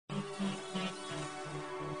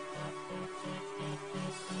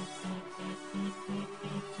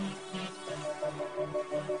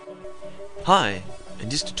Hi! In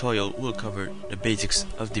this tutorial we'll cover the basics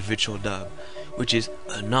of the VirtualDub, which is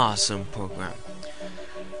an awesome program.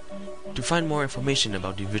 To find more information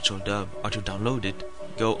about the VirtualDub or to download it,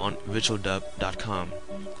 go on virtualdub.com.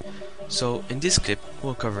 So in this clip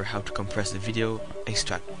we'll cover how to compress the video,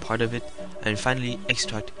 extract part of it, and finally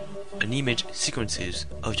extract an image sequences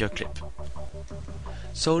of your clip.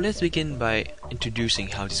 So let's begin by introducing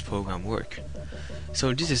how this program works.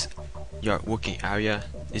 So this is your working area.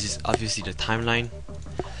 This is obviously the timeline,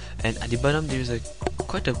 and at the bottom there is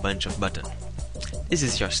quite a bunch of buttons. This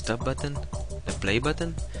is your stop button, the play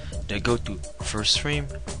button, the go to first frame,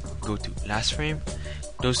 go to last frame.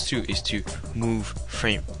 Those two is to move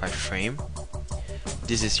frame by frame.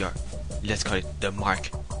 This is your, let's call it the mark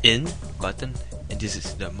in button, and this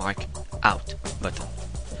is the mark out button.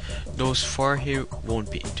 Those four here won't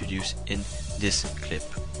be introduced in this clip.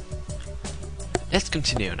 Let's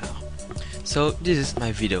continue now. So this is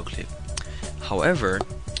my video clip. However,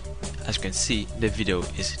 as you can see, the video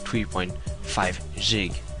is 3.5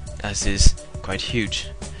 gig, as is quite huge.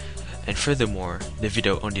 And furthermore, the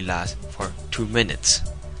video only lasts for 2 minutes.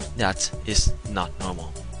 That is not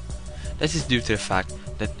normal. That is due to the fact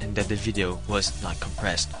that the video was not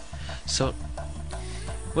compressed. So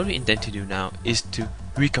what we intend to do now is to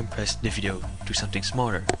recompress the video to something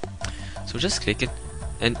smaller. So just click it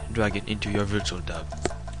and drag it into your VirtualDub.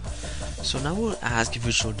 So now we'll ask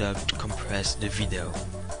VirtualDub to compress the video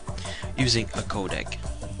using a codec.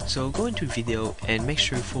 So go into video and make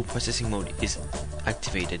sure full processing mode is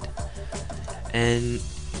activated, and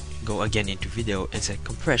go again into video and set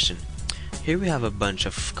compression. Here we have a bunch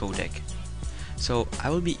of codec. So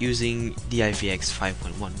I will be using the IVX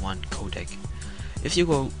 5.11 codec. If you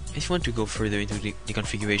want to go further into the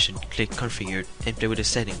configuration, click configure and play with the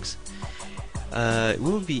settings. We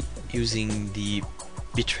will be using the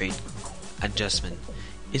bitrate adjustment.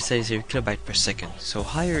 It says here kilobyte per second, so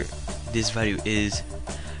higher this value is,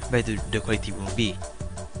 better the quality will be.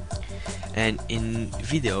 And in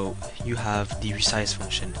video you have the resize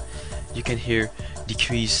function. You can here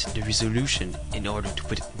decrease the resolution in order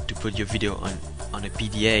to put your video on a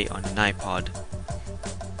PDA on an iPod.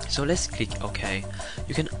 So let's click OK.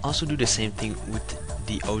 You can also do the same thing with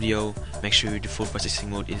the audio. Make sure the full processing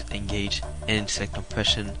mode is engaged and select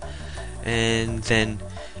compression, and then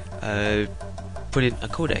put in a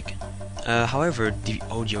codec. However, the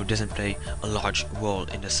audio doesn't play a large role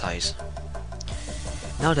in the size.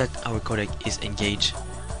 Now that our codec is engaged,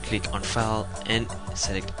 click on File and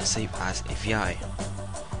select Save as AVI,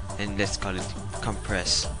 and let's call it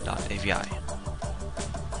compress.avi.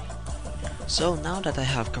 So now that I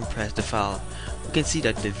have compressed the file, you can see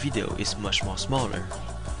that the video is much more smaller.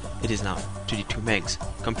 It is now 32 megs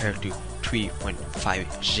compared to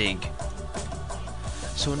 3.5 gig.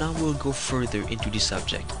 So now we'll go further into the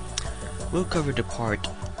subject. We'll cover the part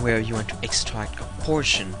where you want to extract a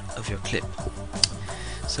portion of your clip.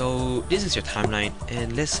 So this is your timeline,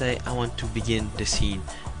 and let's say I want to begin the scene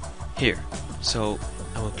here. So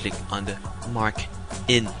I will click on the mark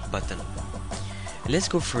in button. And let's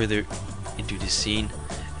go further into the scene,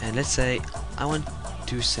 and let's say I want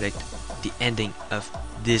to select the ending of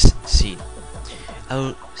this scene.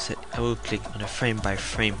 I will click on the frame by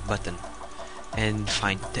frame button and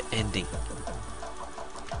find the ending.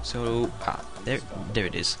 So there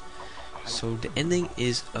it is. So the ending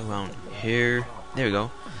is around here. There we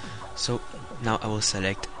go. So now I will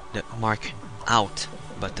select the mark out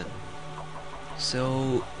button.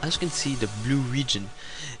 So as you can see, the blue region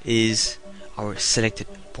is our selected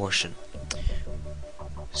portion.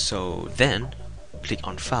 So then click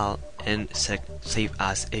on File and select Save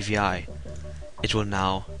as AVI. It will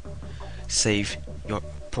now save your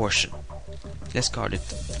portion. Let's call it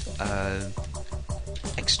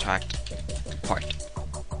extract part.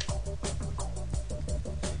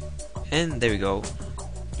 And there we go,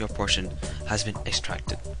 your portion has been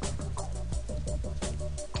extracted.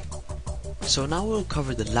 So now we'll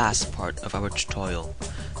cover the last part of our tutorial,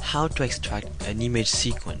 how to extract an image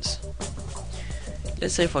sequence.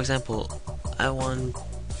 Let's say, for example, I want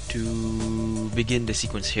to begin the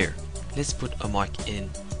sequence here. Let's put a mark in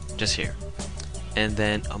just here, and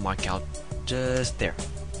then a mark out just there.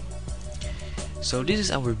 So this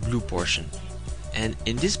is our blue portion, and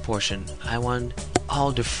in this portion I want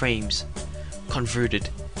all the frames converted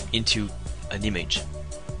into an image.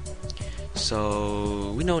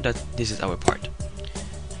 So we know that this is our part.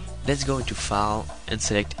 Let's go into File and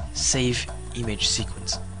select Save Image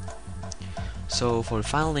Sequence. So for the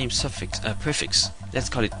file name prefix, let's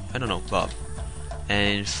call it, I don't know, Bob.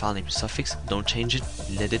 And file name suffix, don't change it,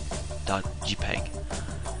 let it .jpeg.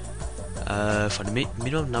 For the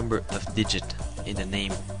minimum number of digit in the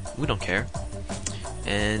name, we don't care.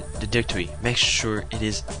 And the directory, make sure it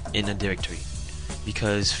is in a directory,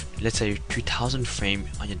 because let's say 3000 frame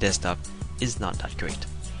on your desktop is not that great.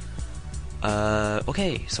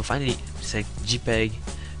 Okay, so finally select JPEG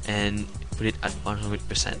and put it at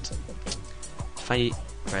 100%. Finally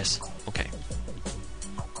press OK.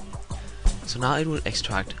 So now it will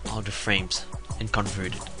extract all the frames and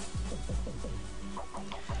convert it.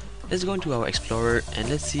 Let's go into our Explorer and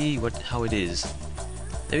let's see how it is.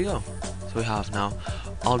 There we go. So we have now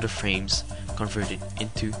all the frames converted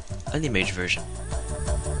into an image version.